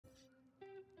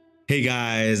Hey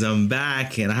guys, I'm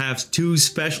back and I have two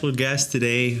special guests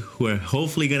today who are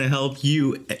hopefully going to help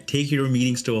you take your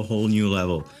meetings to a whole new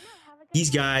level. These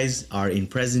guys are in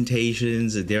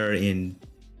presentations, they're in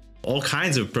all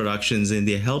kinds of productions, and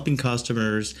they're helping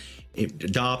customers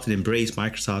adopt and embrace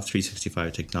Microsoft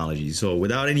 365 technology. So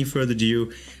without any further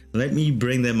ado, let me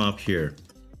bring them up here.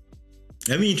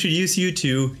 Let me introduce you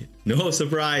to, no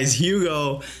surprise,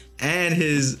 Hugo and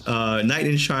his knight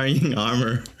in shining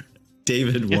armor,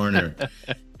 David Warner.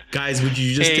 Guys, would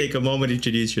you just take a moment to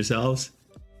introduce yourselves?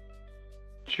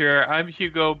 Sure. I'm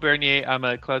Hugo Bernier. I'm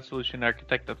a cloud solution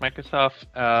architect at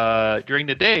Microsoft during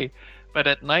the day, but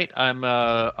at night I'm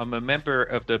a member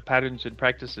of the patterns and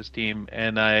practices team,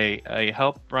 and I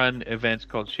help run events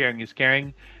called Sharing is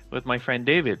Caring with my friend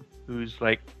David, who's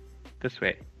like this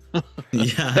way.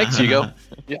 Yeah. Thanks, Hugo.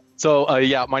 Yeah. So,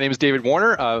 my name is David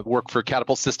Warner. Work for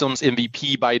Catapult Systems,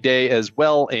 MVP by day as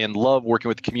well, and love working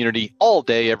with the community all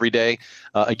day, every day.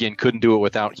 Again, couldn't do it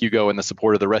without Hugo and the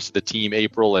support of the rest of the team,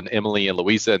 April and Emily and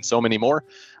Louisa and so many more.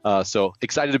 So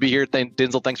excited to be here.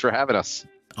 Denzel, thanks for having us.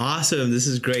 Awesome. This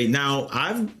is great. Now,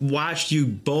 I've watched you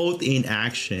both in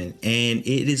action, and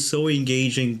it is so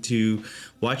engaging to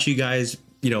watch you guys,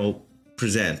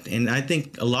 present. And I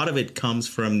think a lot of it comes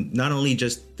from not only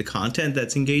just the content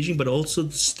that's engaging, but also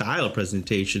the style of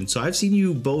presentation. So I've seen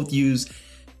you both use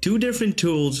two different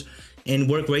tools and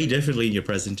work very differently in your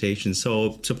presentation.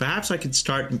 So perhaps I could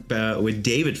start with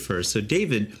David first. So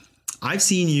David, I've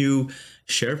seen you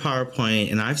share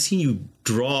PowerPoint and I've seen you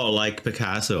draw like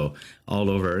Picasso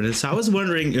all over. And so I was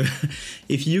wondering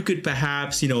if you could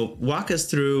perhaps, walk us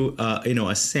through,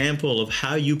 a sample of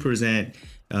how you present.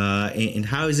 And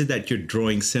how is it that you're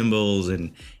drawing symbols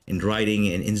and writing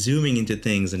and zooming into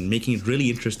things and making it really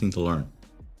interesting to learn?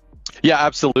 Yeah,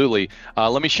 absolutely.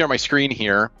 Let me share my screen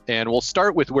here, and we'll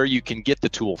start with where you can get the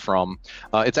tool from.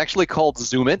 It's actually called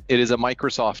ZoomIt. It is a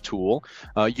Microsoft tool.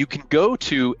 You can go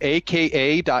to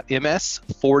aka.ms/ZoomIt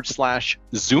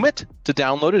to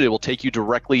download it. It will take you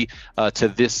directly to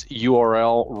this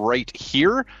URL right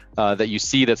here. That you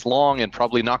see that's long and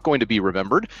probably not going to be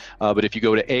remembered. But if you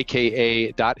go to aka.ms/ZoomIt,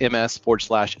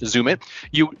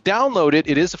 you download it.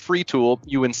 It is a free tool.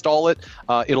 You install it.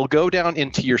 It'll go down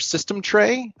into your system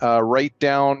tray right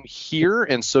down here.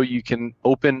 And so you can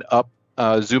open up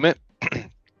ZoomIt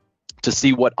to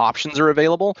see what options are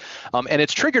available. And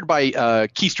it's triggered by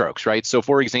keystrokes, right? So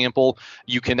for example,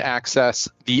 you can access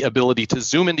the ability to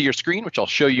zoom into your screen, which I'll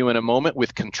show you in a moment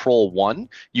with Control-1.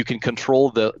 You can control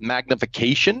the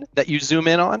magnification that you zoom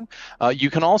in on.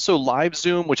 You can also live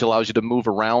zoom, which allows you to move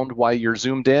around while you're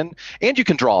zoomed in. And you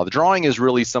can draw. The drawing is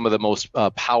really some of the most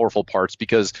powerful parts,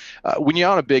 because when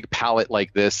you're on a big palette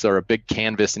like this or a big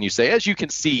canvas and you say, as you can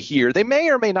see here, they may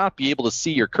or may not be able to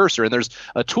see your cursor. And there's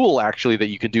a tool actually that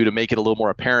you can do to make it a little more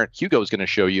apparent. Hugo is going to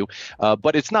show you,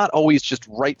 but it's not always just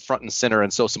right front and center.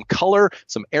 And so some color,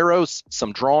 some arrows,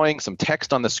 some drawing, some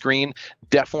text on the screen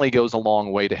definitely goes a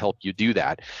long way to help you do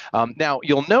that. Now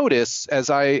you'll notice as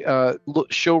I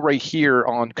show right here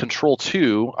on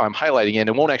Control-2, I'm highlighting it, and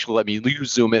it won't actually let me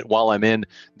use ZoomIt while I'm in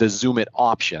the ZoomIt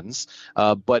options,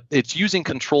 but it's using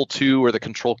Control-2 or the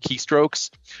control keystrokes.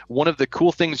 One of the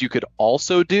cool things you could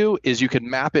also do is you could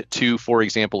map it to, for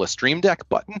example, a Stream Deck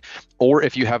button, or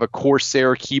if you have a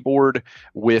Corsair keyboard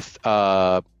with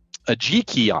a G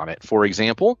key on it, for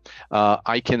example,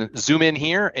 I can zoom in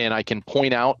here and I can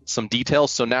point out some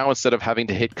details. So now instead of having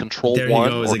to hit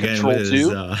Control-1 or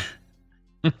Control-2,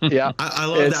 yeah, I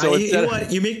love that. So you know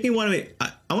what? You make me want to.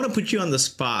 I want to put you on the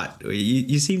spot.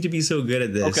 You seem to be so good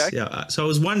at this. Okay. Yeah. So I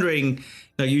was wondering.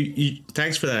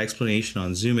 Thanks for that explanation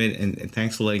on ZoomIt, and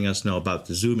thanks for letting us know about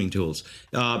the zooming tools.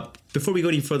 Before we go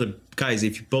any further, guys,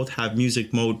 if you both have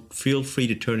music mode, feel free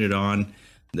to turn it on.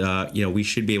 We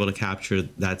should be able to capture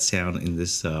that sound in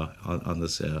this on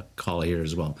this call here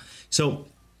as well. So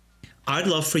I'd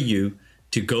love for you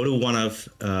to go to one of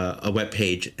a web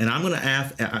page, and I'm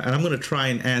gonna try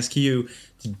and ask you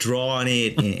to draw on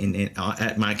it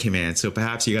at my command. So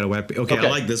perhaps you got a web page. Okay, I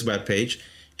like this web page.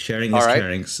 Sharing is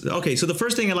caring. Okay, so the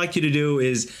first thing I'd like you to do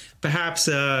is perhaps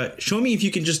show me if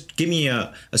you can just give me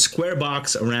a square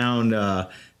box around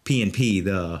PnP,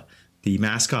 the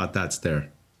mascot that's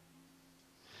there.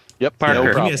 Yep,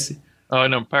 Parker.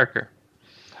 Parker.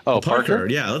 Oh, Parker.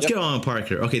 Yeah, let's get on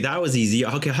Parker. Okay, that was easy.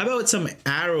 Okay, how about some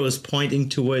arrows pointing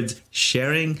towards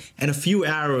sharing and a few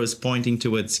arrows pointing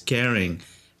towards caring?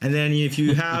 And then if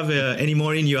you have any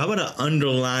more in you, how about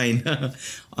an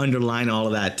underline all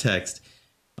of that text?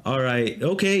 All right.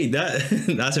 Okay,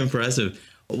 that's impressive.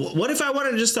 What if I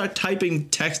wanted to just start typing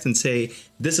text and say,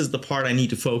 this is the part I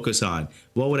need to focus on?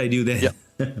 What would I do then? Yep.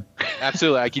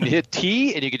 Absolutely. I can hit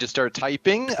T and you can just start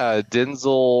typing.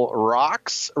 Denzel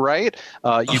rocks, right?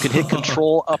 You can hit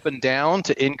Control up and down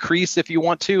to increase if you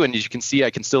want to. And as you can see, I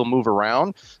can still move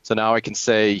around. So now I can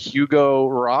say Hugo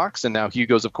rocks. And now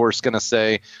Hugo's, of course, going to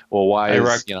say, well, why am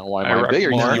I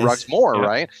bigger? More. He rocks more, Yeah.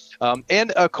 right?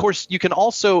 And of course, you can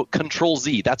also Control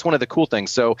Z. That's one of the cool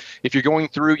things. So if you're going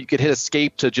through, you could hit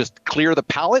Escape to just clear the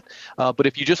palette. But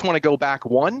if you just want to go back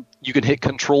one, you can hit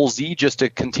Control Z just to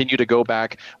continue to go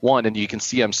back one. And you can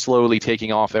see I'm slowly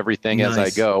taking off everything as I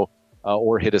go,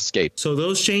 or hit Escape. So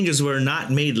those changes were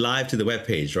not made live to the web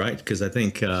page, right? Because I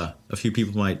think a few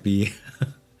people might be.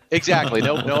 Exactly.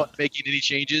 No, not making any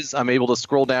changes. I'm able to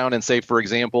scroll down and say, for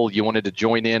example, you wanted to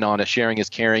join in on a sharing is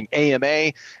caring AMA.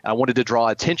 I wanted to draw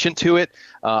attention to it.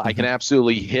 I can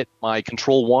absolutely hit my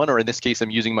Control 1, or in this case,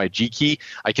 I'm using my G key.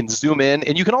 I can zoom in,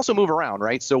 and you can also move around,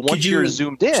 right? So once you're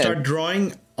zoomed in, start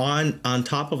drawing on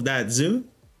top of that zoom.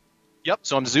 Yep.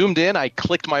 So I'm zoomed in. I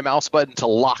clicked my mouse button to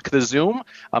lock the zoom.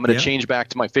 I'm going to change back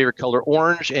to my favorite color,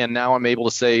 orange. And now I'm able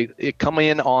to say, come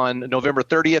in on November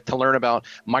 30th to learn about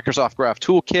Microsoft Graph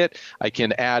Toolkit. I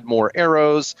can add more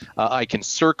arrows. I can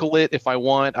circle it if I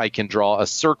want. I can draw a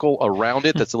circle around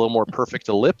it that's a little more perfect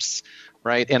ellipse.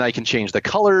 Right. And I can change the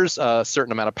colors, a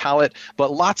certain amount of palette,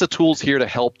 but lots of tools here to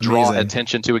help draw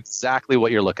attention to exactly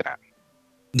what you're looking at.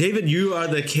 David, you are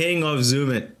the king of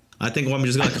ZoomIt. I think I'm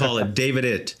just going to call it David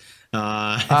It.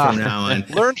 From now on.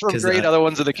 Learn from great other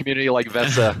ones in the community like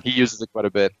Vesa. He uses it quite a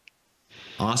bit.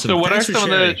 Awesome. So what Thanks are for some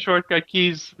of sharing. the shortcut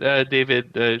keys,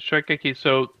 David? Shortcut keys.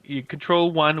 So you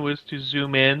Control 1 was to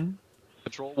zoom in.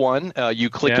 Control 1, you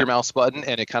click your mouse button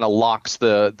and it kind of locks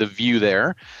the view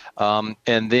there.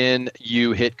 And then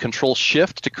you hit Control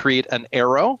Shift to create an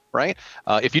arrow, right?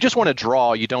 If you just want to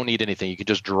draw, you don't need anything. You can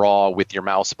just draw with your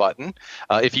mouse button.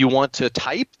 If you want to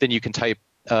type, then you can type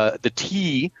the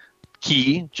T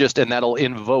key and that'll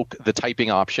invoke the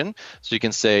typing option. So you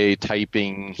can say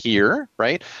typing here,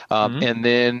 right? And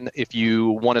then if you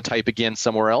want to type again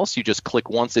somewhere else, you just click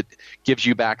once. It gives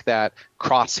you back that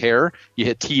crosshair. You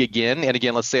hit T again. And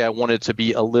again, let's say I wanted to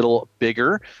be a little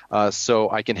bigger.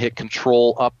 So I can hit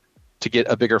Control up to get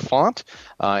a bigger font.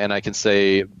 And I can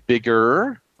say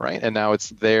bigger, right? And now it's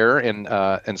there.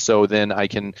 And so then I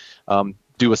can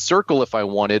do a circle if I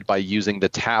wanted by using the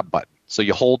tab button. So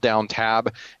you hold down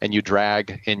tab and you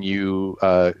drag, and you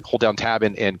hold down tab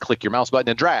and click your mouse button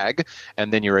and drag,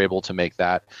 and then you're able to make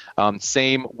that.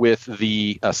 Same with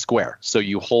the square. So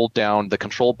you hold down the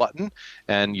Control button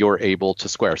and you're able to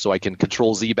square. So I can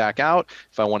Control Z back out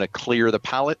if I want to clear the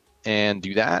palette and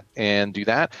do that and do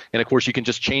that. And of course, you can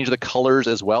just change the colors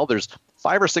as well. There's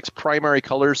 5 or 6 primary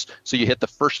colors. So you hit the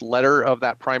first letter of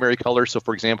that primary color. So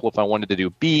for example, if I wanted to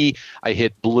do B, I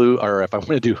hit blue, or if I want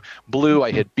to do blue,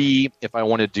 I hit B. If I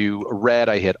want to do red,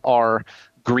 I hit R,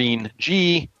 green,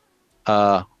 G,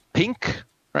 pink,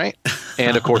 right?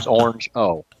 And of course, orange,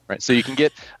 O, right? So you can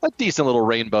get a decent little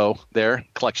rainbow there,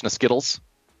 collection of Skittles.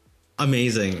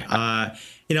 Amazing. And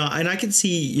I can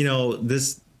see,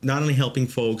 this not only helping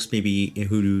folks maybe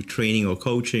who do training or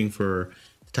coaching for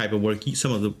type of work,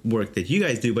 some of the work that you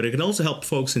guys do, but it can also help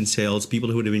folks in sales, people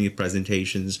who are doing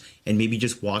presentations, and maybe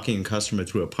just walking a customer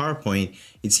through a PowerPoint.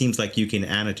 It seems like you can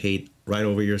annotate right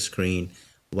over your screen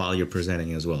while you're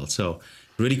presenting as well. So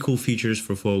really cool features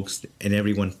for folks and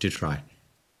everyone to try.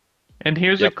 And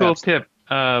here's a cool tip,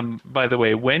 by the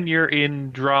way, when you're in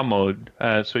draw mode,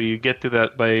 so you get to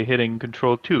that by hitting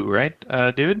Control 2,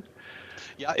 right, David?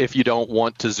 Yeah, if you don't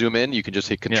want to zoom in, you can just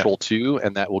hit Control 2,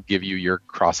 and that will give you your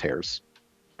crosshairs.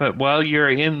 But while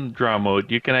you're in draw mode,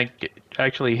 you can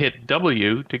actually hit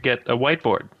W to get a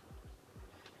whiteboard.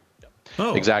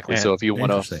 Oh, exactly. So if you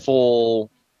want a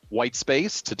full white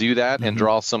space to do that and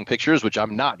draw some pictures, which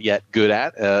I'm not yet good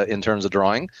at in terms of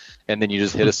drawing, and then you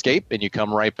just hit Escape and you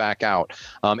come right back out.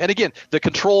 And again, the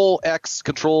Control X,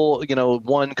 Control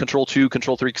 1, Control 2,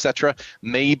 Control 3, etc.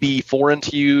 may be foreign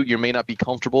to you. You may not be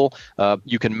comfortable.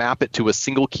 You can map it to a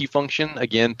single key function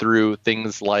again through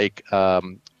things like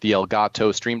the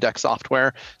Elgato Stream Deck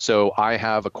software. So I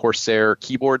have a Corsair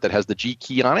keyboard that has the G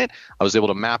key on it. I was able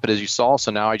to map it as you saw.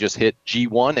 So now I just hit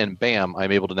G1 and bam,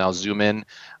 I'm able to now zoom in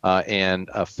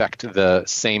and affect the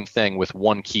same thing with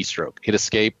one keystroke. Hit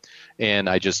Escape and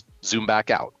I just zoom back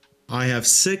out. I have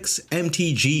 6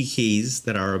 MTG keys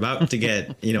that are about to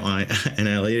get,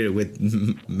 annihilated with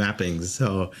mappings.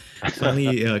 So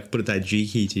finally put that G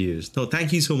key to use. No,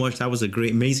 thank you so much. That was a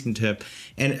great, amazing tip.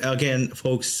 And again,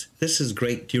 folks, this is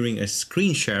great during a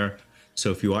screen share. So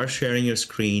if you are sharing your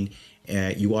screen,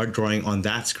 you are drawing on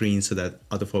that screen so that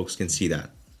other folks can see that.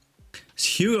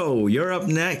 Hugo, you're up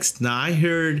next. Now I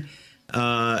heard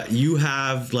you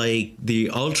have like the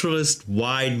ultraest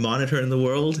wide monitor in the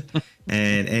world,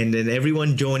 and then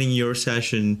everyone joining your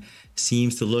session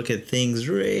seems to look at things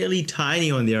really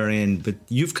tiny on their end, but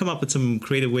you've come up with some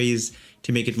creative ways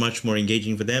to make it much more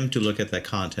engaging for them to look at that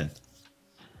content.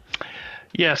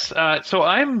 Yes, so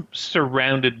I'm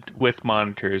surrounded with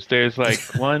monitors. There's like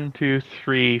one, two,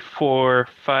 three, four,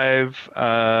 five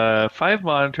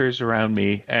monitors around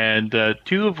me, and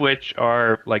two of which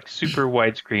are like super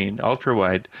widescreen, ultra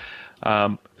wide.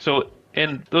 And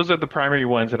those are the primary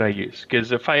ones that I use,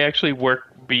 because if I actually work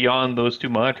beyond those two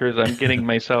monitors, I'm getting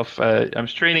myself, I'm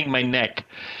straining my neck.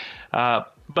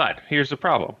 But here's the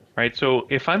problem, right? So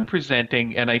if I'm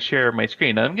presenting and I share my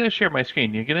screen, I'm going to share my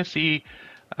screen. You're going to see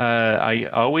I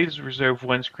always reserve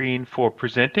one screen for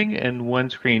presenting and one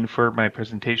screen for my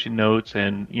presentation notes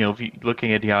and,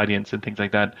 looking at the audience and things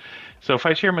like that. So if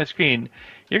I share my screen,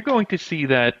 you're going to see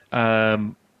that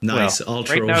nice,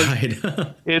 ultra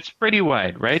wide. It's pretty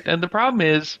wide, right? And the problem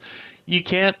is you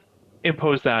can't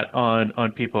impose that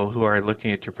on people who are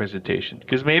looking at your presentation,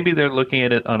 because maybe they're looking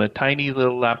at it on a tiny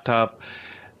little laptop.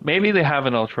 Maybe they have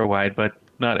an ultra wide, but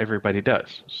not everybody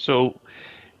does. So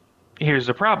here's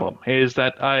the problem, is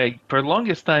that for the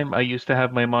longest time, I used to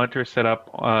have my monitor set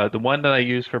up, the one that I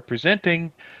use for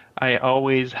presenting, I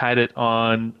always had it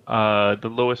on the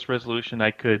lowest resolution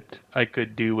I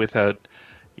could do without,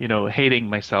 hating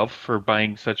myself for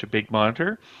buying such a big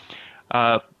monitor.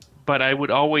 But I would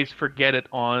always forget it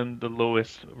on the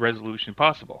lowest resolution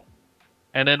possible.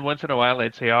 And then once in a while,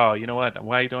 I'd say, oh, you know what,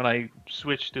 why don't I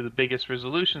switch to the biggest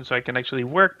resolution so I can actually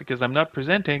work, because I'm not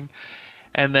presenting.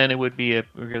 And then it would be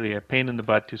really a pain in the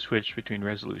butt to switch between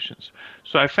resolutions.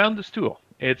 So I found this tool.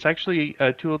 It's actually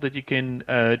a tool that you can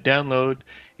download.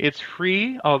 It's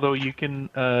free, although you can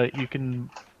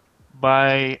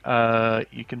buy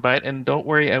it. And don't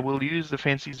worry, I will use the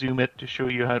fancy ZoomIt to show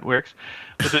you how it works.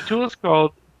 But the tool is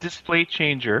called Display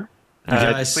Changer.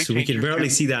 Yes, we can barely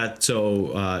see that.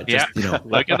 So just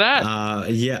look at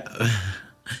that.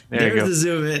 There's the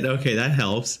zoom in. Okay, that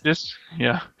helps.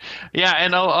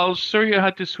 And I'll show you how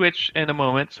to switch in a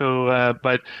moment. So,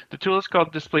 but the tool is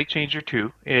called Display Changer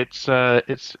 2. It's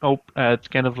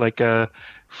kind of like a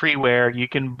freeware. You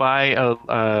can buy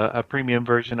a premium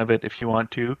version of it if you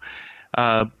want to,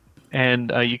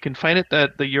 and you can find it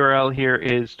at the URL here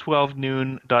is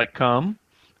 12noon.com.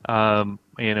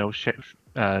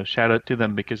 Shout out to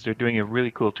them because they're doing a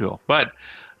really cool tool. But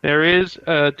there is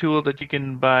a tool that you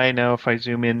can buy now. If I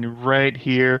zoom in right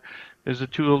here, there's a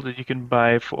tool that you can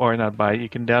buy you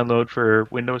can download for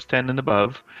Windows 10 and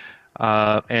above.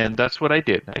 And that's what I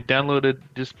did. I downloaded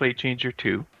Display Changer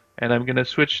 2, and I'm going to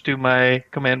switch to my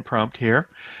command prompt here.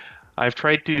 I'll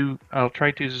try to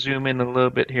zoom in a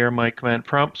little bit here on my command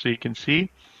prompt so you can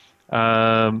see.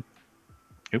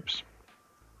 Oops.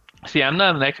 See, I'm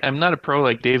not a pro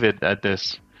like David at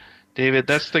this. David,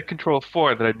 that's the Control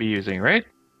 4 that I'd be using, right?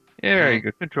 There you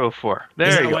go, Control 4. There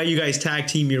you go. Is that why you guys tag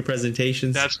team your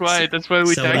presentations? That's why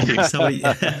we tag team.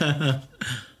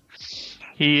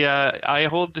 I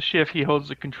hold the shift, he holds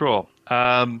the control.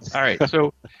 All right,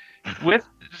 so with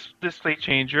Display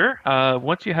Changer,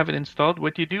 once you have it installed,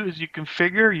 what you do is you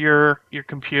configure your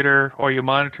computer or your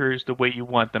monitors the way you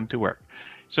want them to work.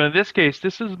 So in this case,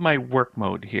 this is my work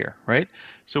mode here, right?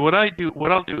 So what I'll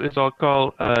do is I'll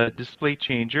call Display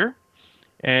Changer,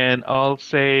 and I'll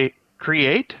say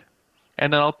create,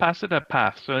 and then I'll pass it a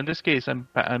path. So in this case,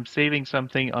 I'm saving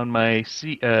something on my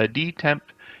D temp,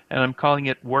 and I'm calling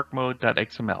it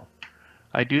workmode.xml.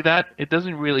 I do that. It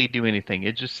doesn't really do anything.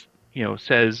 It just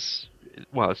says,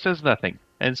 well, it says nothing,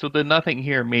 and so the nothing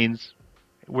here means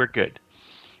we're good.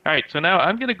 All right. So now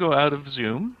I'm going to go out of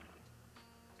Zoom.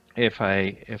 If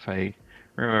I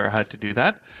remember how to do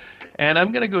that. And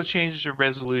I'm going to go change the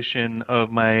resolution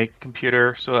of my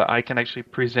computer so I can actually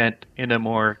present in a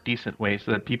more decent way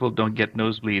so that people don't get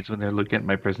nosebleeds when they're looking at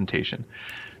my presentation.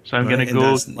 So I'm going to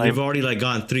go... You've already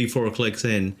gone 3-4 clicks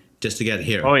in just to get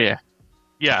here. Oh, yeah.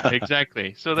 Yeah,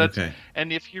 exactly. So that's... Okay.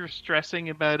 And if you're stressing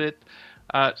about it,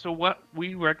 so what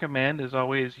we recommend is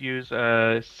always use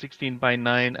a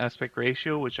 16:9 aspect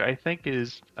ratio, which I think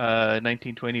is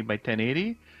 1920 by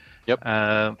 1080. Yep.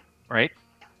 Right.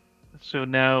 So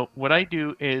now what I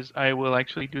do is I will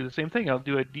actually do the same thing. I'll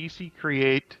do a DC2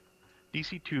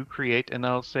 create, and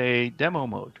I'll say demo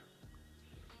mode.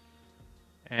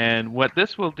 And what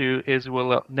this will do is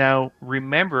will now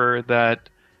remember that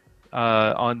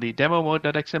on the demo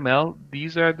mode.xml,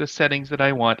 these are the settings that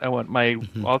I want. I want my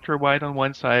ultra wide on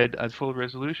one side at full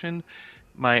resolution,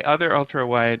 my other ultra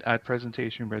wide at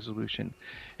presentation resolution.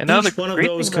 And now each one of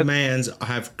those commands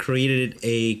have created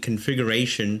a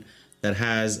configuration that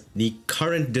has the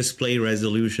current display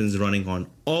resolutions running on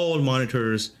all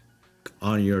monitors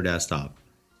on your desktop.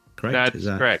 Correct? That's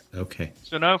correct. Okay?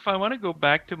 So now if I want to go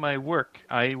back to my work,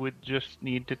 I would just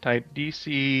need to type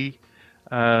DC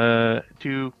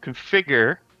to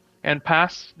configure and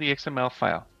pass the XML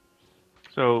file.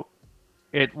 So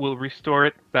it will restore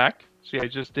it back. See, I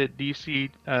just did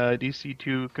DC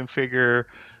to configure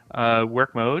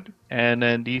work mode and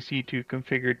then DC to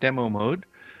configure demo mode.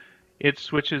 It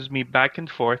switches me back and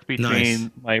forth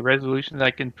between my resolution that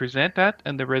I can present at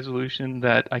and the resolution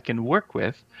that I can work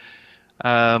with.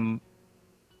 And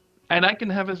I can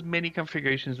have as many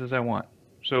configurations as I want.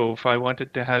 So if I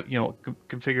wanted to have,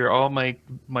 configure all my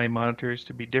monitors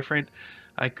to be different,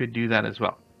 I could do that as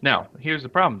well. Now, here's the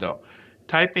problem though.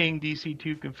 Typing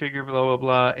DC2 configure blah, blah,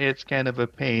 blah, it's kind of a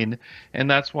pain. And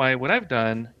that's why what I've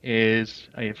done is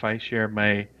if I share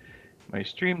my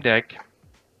Stream Deck,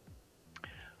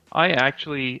 I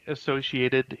actually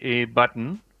associated a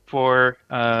button for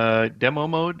demo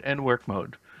mode and work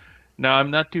mode. Now,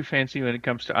 I'm not too fancy when it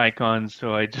comes to icons,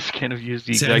 so I just kind of use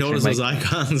the exact same. I notice those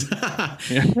icons.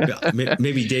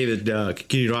 Maybe David,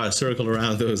 can you draw a circle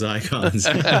around those icons?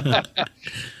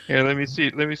 Here, let me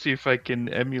see if I can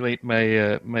emulate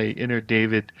my my inner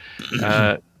David.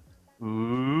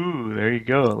 Ooh, there you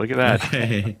go. Look at that.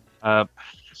 Okay.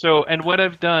 So, and what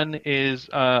I've done is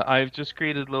I've just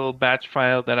created a little batch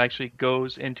file that actually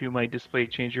goes into my display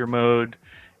changer mode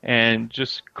and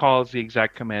just calls the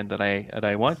exact command that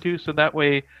I want to. So that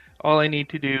way, all I need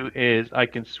to do is I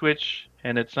can switch,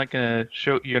 and it's not going to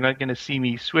show. You're not going to see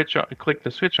me click the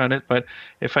switch on it. But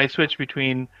if I switch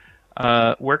between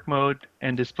work mode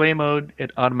and display mode,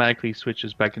 it automatically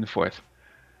switches back and forth.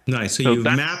 Nice. So you've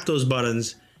mapped those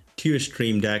buttons to your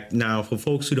Stream Deck. Now, for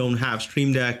folks who don't have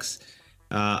Stream Decks,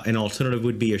 an alternative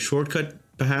would be a shortcut,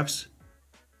 perhaps.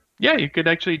 Yeah, you could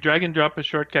actually drag and drop a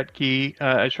shortcut key,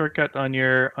 a shortcut on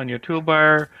your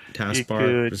toolbar.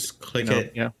 Taskbar, just click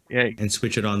it, and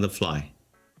switch it on the fly.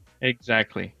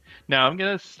 Exactly. Now I'm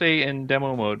gonna stay in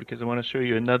demo mode because I want to show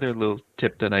you another little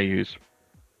tip that I use.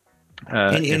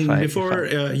 And before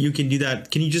you can do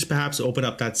that, can you just perhaps open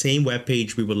up that same web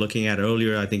page we were looking at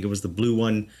earlier? I think it was the blue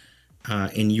one,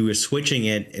 and you were switching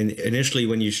it. And initially,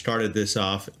 when you started this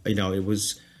off, it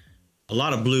was a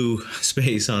lot of blue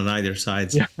space on either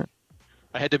side. Yeah.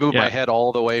 I had to move my head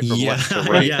all the way from left to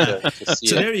right to see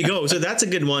so it. There you go. So that's a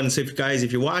good one. So if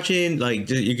you're watching, like,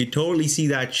 you could totally see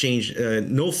that change.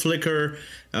 No flicker,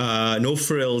 no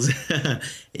frills.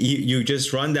 you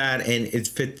just run that and it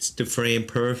fits the frame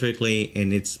perfectly,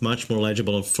 and it's much more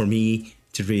legible for me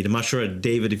to read. I'm not sure,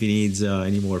 David, if he needs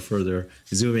any more further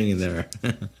zooming in there.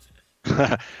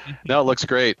 No, it looks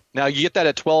great. Now you get that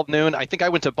at 12 noon. I think I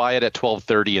went to buy it at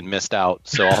 12:30 and missed out,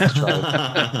 so I'll have to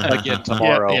try again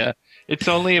tomorrow. Yeah. It's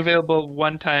only available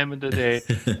one time of the day.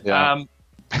 Yeah.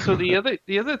 So the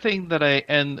other thing that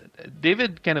and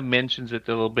David kind of mentions it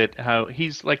a little bit, how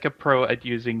he's like a pro at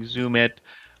using ZoomIt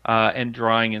and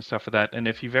drawing and stuff like that. And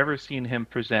if you've ever seen him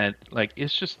present, like,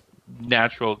 it's just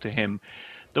natural to him.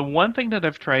 The one thing that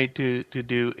I've tried to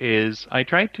do is I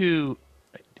try to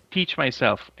teach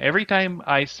myself every time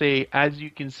I say, as you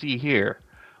can see here,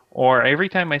 or every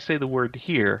time I say the word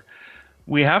here,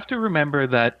 we have to remember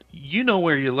that you know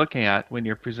where you're looking at when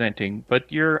you're presenting,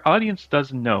 but your audience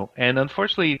doesn't know. And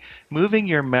unfortunately, moving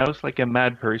your mouse like a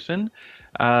mad person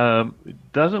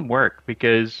doesn't work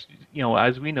because,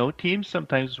 as we know, Teams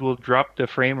sometimes will drop the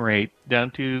frame rate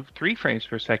down to 3 frames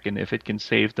per second if it can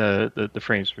save the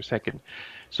frames per second.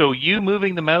 So you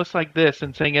moving the mouse like this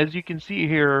and saying, as you can see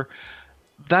here,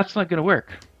 that's not going to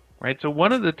work, right? So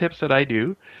one of the tips that I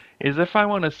do is if I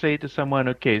want to say to someone,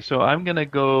 okay, so I'm going to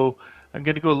go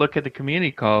look at the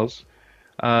community calls.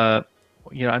 I'm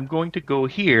going to go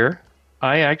here.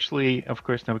 I actually, of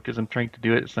course, now because I'm trying to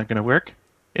do it, it's not going to work.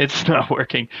 It's not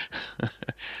working.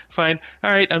 Fine.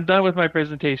 All right, I'm done with my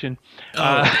presentation.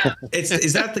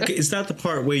 Is that the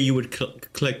part where you would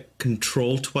click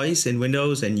Control twice in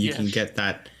Windows and you can get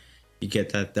that? You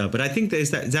get that. But I think is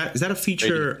that a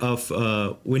feature of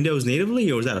Windows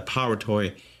natively, or is that a Power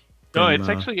Toy? No, it's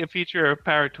actually a feature of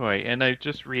PowerToy, and I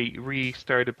just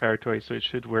restarted PowerToy, so it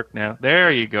should work now.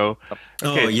 There you go.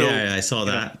 Okay, I saw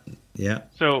that. Yeah.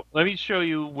 So let me show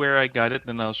you where I got it,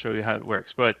 then I'll show you how it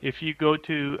works. But if you go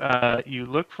to, you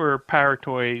look for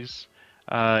PowerToys,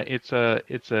 it's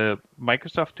a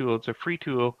Microsoft tool. It's a free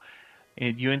tool,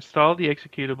 and you install the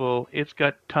executable. It's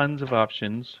got tons of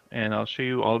options, and I'll show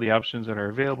you all the options that are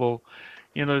available.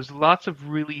 There's lots of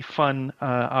really fun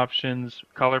options.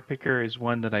 Color Picker is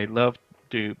one that I love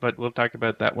to, but we'll talk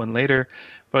about that one later.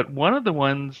 But one of the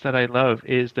ones that I love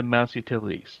is the mouse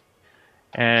utilities.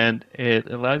 and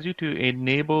it allows you to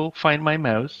enable Find My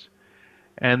Mouse.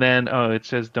 And then, oh, it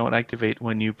says don't activate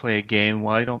when you play a game.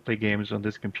 Well, I don't play games on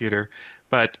this computer.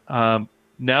 But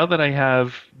now that I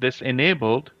have this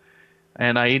enabled,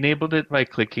 and I enabled it by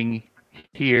clicking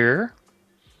here,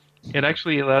 it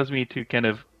actually allows me to kind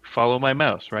of follow my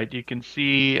mouse, right? You can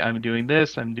see I'm doing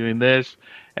this, and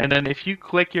then if you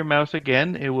click your mouse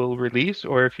again, it will release,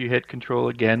 or if you hit Control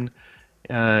again,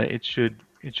 it should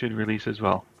release as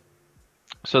well.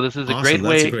 So this is a great Awesome.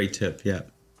 way. That's a great tip. Yeah.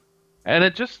 And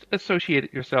it just associate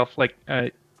it yourself. Like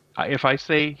if I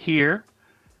say here,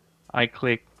 I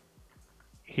click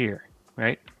here,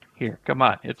 right? Here. Come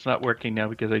on. It's not working now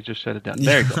because I just shut it down.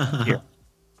 There you go. Here.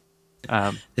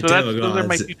 The So those are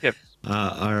my demagogues 2 tips.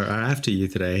 are after you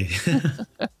today.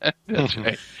 That's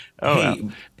right. Oh, Hey, wow.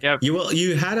 Yeah.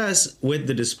 you had us with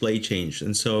the display change,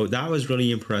 and so that was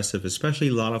really impressive. Especially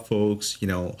a lot of folks,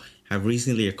 have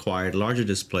recently acquired larger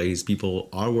displays. People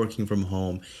are working from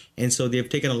home, and so they've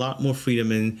taken a lot more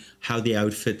freedom in how they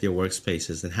outfit their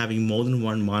workspaces. And having more than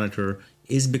one monitor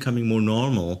is becoming more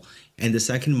normal, and the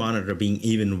second monitor being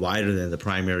even wider than the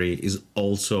primary is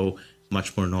also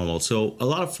much more normal. So a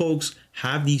lot of folks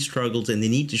have these struggles and they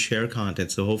need to share content.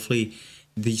 So hopefully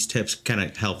these tips kind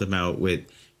of help them out with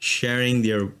sharing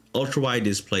their ultra wide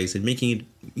displays and making it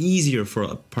easier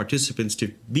for participants to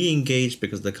be engaged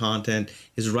because the content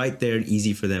is right there and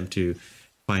easy for them to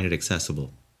find it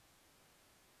accessible.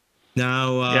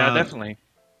 Now, Yeah, definitely.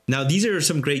 Now these are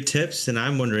some great tips, and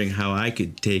I'm wondering how I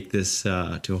could take this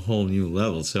to a whole new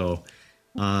level. So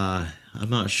I'm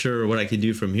not sure what I can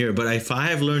do from here, but if I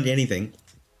have learned anything,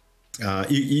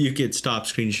 you could stop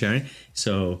screen sharing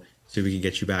so we can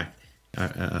get you back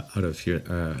out of your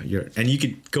and you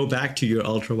could go back to your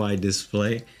ultra wide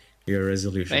display, your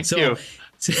resolution. Thank you.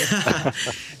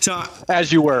 So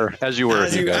as you were, as you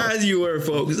were,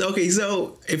 folks. Okay,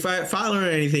 so if I learn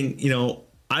anything,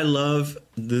 I love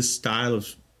this style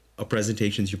of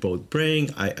presentations you both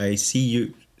bring. I see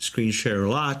you screen share a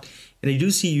lot, and I do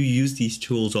see you use these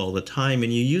tools all the time,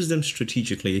 and you use them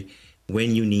strategically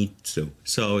when you need to.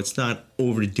 So it's not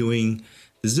overdoing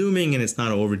the zooming, and it's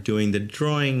not overdoing the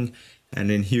drawing. And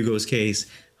in Hugo's case,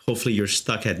 hopefully you're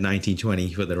stuck at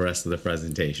 1920 for the rest of the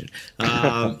presentation.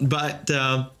 But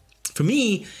for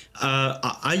me,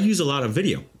 I use a lot of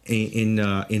video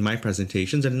in my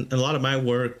presentations, and a lot of my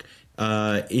work,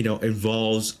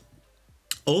 involves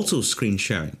also screen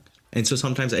sharing. And so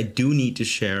sometimes I do need to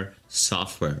share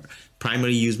software.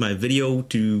 Primarily use my video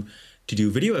to do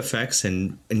video effects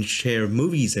and share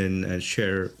movies and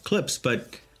share clips,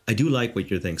 but I do like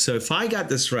what you're thinking. So if I got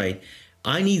this right,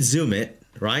 I need ZoomIt,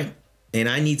 right? And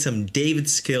I need some David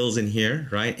skills in here,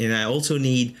 right? And I also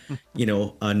need,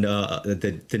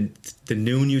 the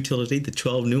noon utility, the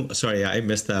 12 noon. Sorry, I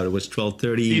missed out. It was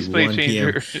 12:30, 1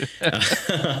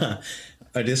 p.m.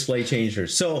 A display changer.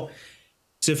 So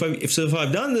if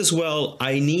I've done this well,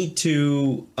 I need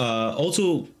to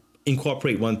also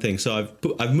incorporate one thing. So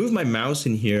I've moved my mouse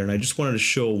in here, and I just wanted to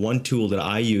show one tool that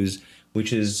I use,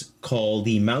 which is called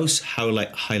the mouse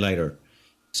highlighter.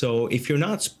 So if you're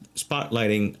not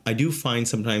spotlighting, I do find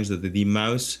sometimes that the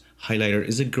mouse highlighter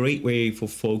is a great way for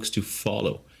folks to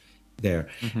follow there.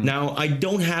 Mm-hmm. Now, I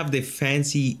don't have the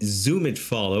fancy ZoomIt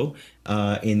follow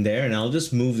in there, and I'll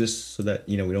just move this so that,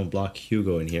 we don't block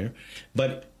Hugo in here.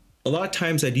 But a lot of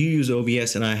times I do use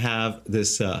OBS, and I have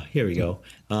this, here we go.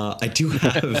 I do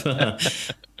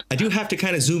have to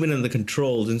kind of zoom in on the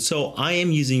controls. And so I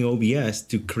am using OBS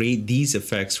to create these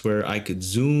effects where I could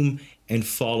zoom and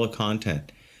follow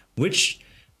content, which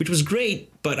was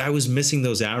great, but I was missing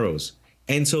those arrows.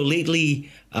 And so lately,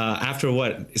 after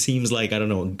what seems like, I don't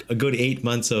know, a good 8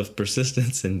 months of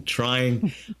persistence and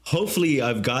trying, hopefully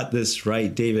I've got this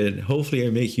right, David. Hopefully I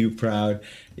make you proud.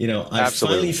 I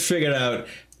finally figured out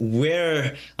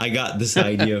where I got this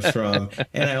idea from,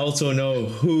 and I also know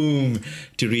whom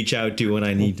to reach out to when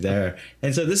I need there.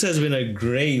 And so this has been a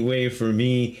great way for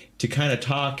me to kind of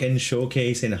talk and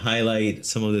showcase and highlight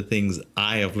some of the things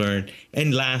I have learned.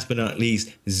 And last but not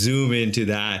least, zoom into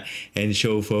that and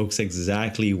show folks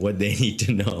exactly what they need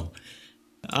to know.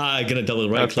 I'm gonna double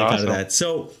right click out of that.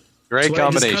 So great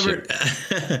combination.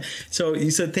 So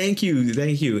thank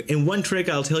you. And one trick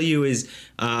I'll tell you is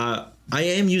I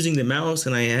am using the mouse,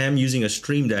 and I am using a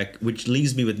Stream Deck, which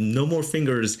leaves me with no more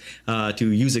fingers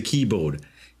to use a keyboard.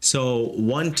 So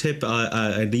one tip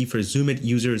I leave for ZoomIt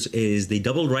users is the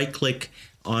double right click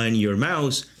on your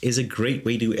mouse is a great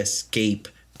way to escape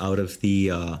out of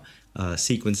the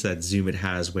sequence that ZoomIt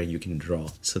has where you can draw.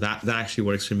 So that actually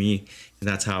works for me, and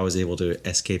that's how I was able to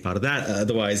escape out of that.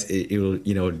 Otherwise, it will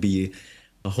it'd be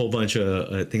a whole bunch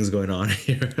of things going on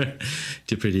here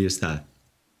to produce that.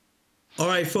 All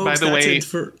right, folks. By the that's way, it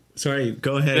for. Sorry,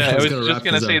 go ahead. I was gonna just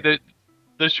going to say that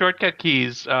the shortcut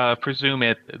keys for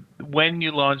ZoomIt, when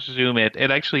you launch ZoomIt, it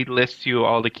actually lists you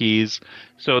all the keys.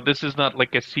 So this is not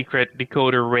like a secret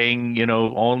decoder ring.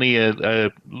 Only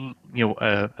a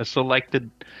selected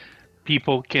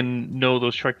people can know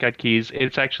those shortcut keys.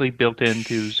 It's actually built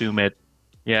into ZoomIt.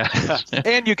 Yeah.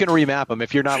 And you can remap them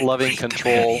if you're not loving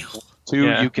Control 2.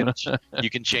 Yeah. You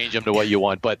can change them to what you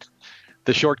want, but.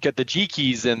 The shortcut, the G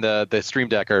keys in the Stream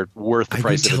Deck are worth the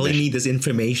price of admission. Are you telling me this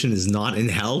information is not in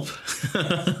help?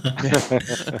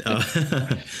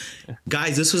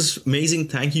 Guys, this was amazing.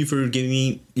 Thank you for giving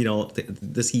me,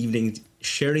 this evening,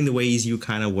 sharing the ways you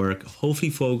kind of work.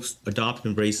 Hopefully folks adopt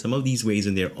and embrace some of these ways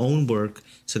in their own work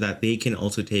so that they can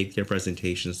also take their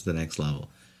presentations to the next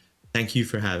level. Thank you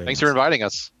for having us. Thanks for inviting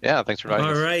us. Yeah, thanks for inviting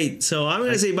us. All right. So I'm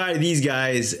going to say bye to these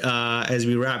guys as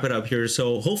we wrap it up here.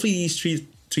 So hopefully these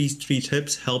three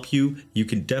tips help you. You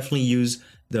can definitely use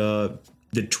the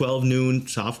 12 noon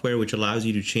software, which allows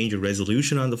you to change your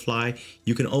resolution on the fly.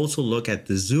 You can also look at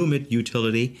the ZoomIt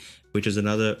utility, which is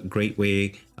another great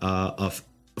way of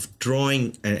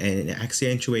drawing and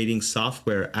accentuating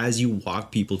software as you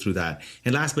walk people through that.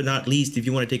 And last but not least, if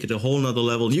you want to take it to a whole nother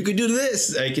level, you could do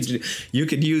this. You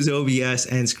could use OBS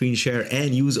and screen share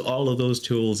and use all of those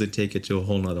tools and take it to a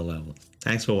whole nother level.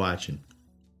 Thanks for watching.